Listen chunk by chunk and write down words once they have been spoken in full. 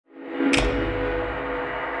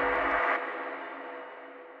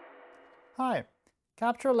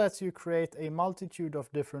Capture lets you create a multitude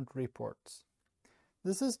of different reports.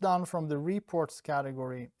 This is done from the Reports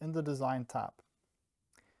category in the Design tab.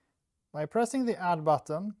 By pressing the Add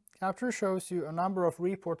button, Capture shows you a number of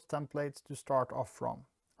report templates to start off from.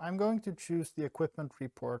 I'm going to choose the Equipment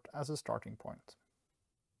report as a starting point.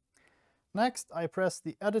 Next, I press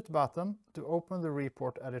the Edit button to open the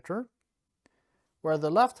report editor, where the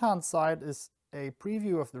left-hand side is a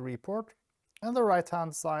preview of the report, and the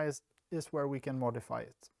right-hand side is where we can modify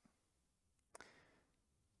it.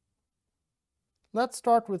 Let's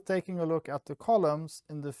start with taking a look at the columns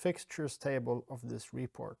in the Fixtures table of this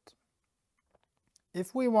report.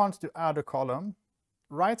 If we want to add a column,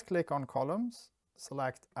 right-click on Columns,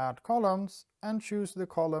 select Add Columns, and choose the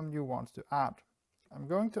column you want to add. I'm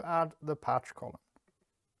going to add the Patch column.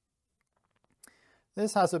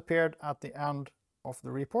 This has appeared at the end of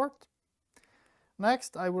the report.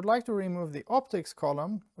 Next, I would like to remove the Optics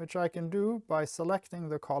column, which I can do by selecting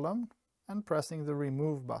the column and pressing the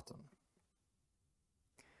Remove button.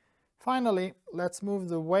 Finally, let's move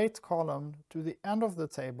the Weight column to the end of the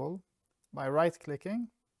table by right-clicking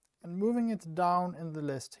and moving it down in the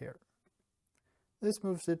list here. This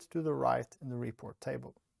moves it to the right in the report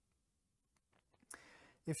table.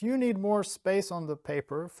 If you need more space on the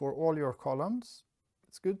paper for all your columns,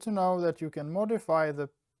 it's good to know that you can modify the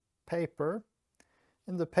paper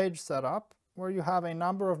in the page setup, where you have a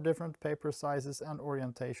number of different paper sizes and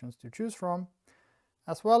orientations to choose from,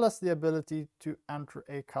 as well as the ability to enter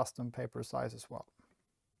a custom paper size as well.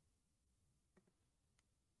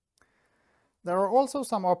 There are also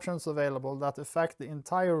some options available that affect the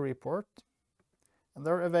entire report, and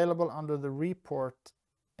they're available under the Report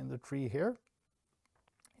in the tree here.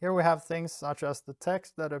 Here we have things such as the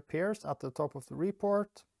text that appears at the top of the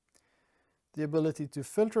report, the ability to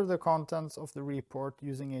filter the contents of the report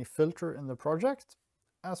using a filter in the project,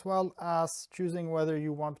 as well as choosing whether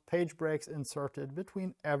you want page breaks inserted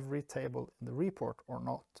between every table in the report or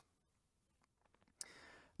not.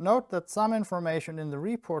 Note that some information in the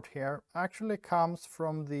report here actually comes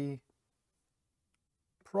from the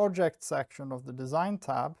Project section of the Design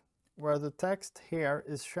tab, where the text here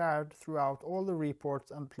is shared throughout all the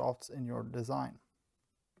reports and plots in your design.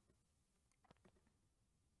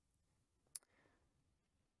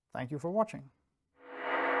 Thank you for watching.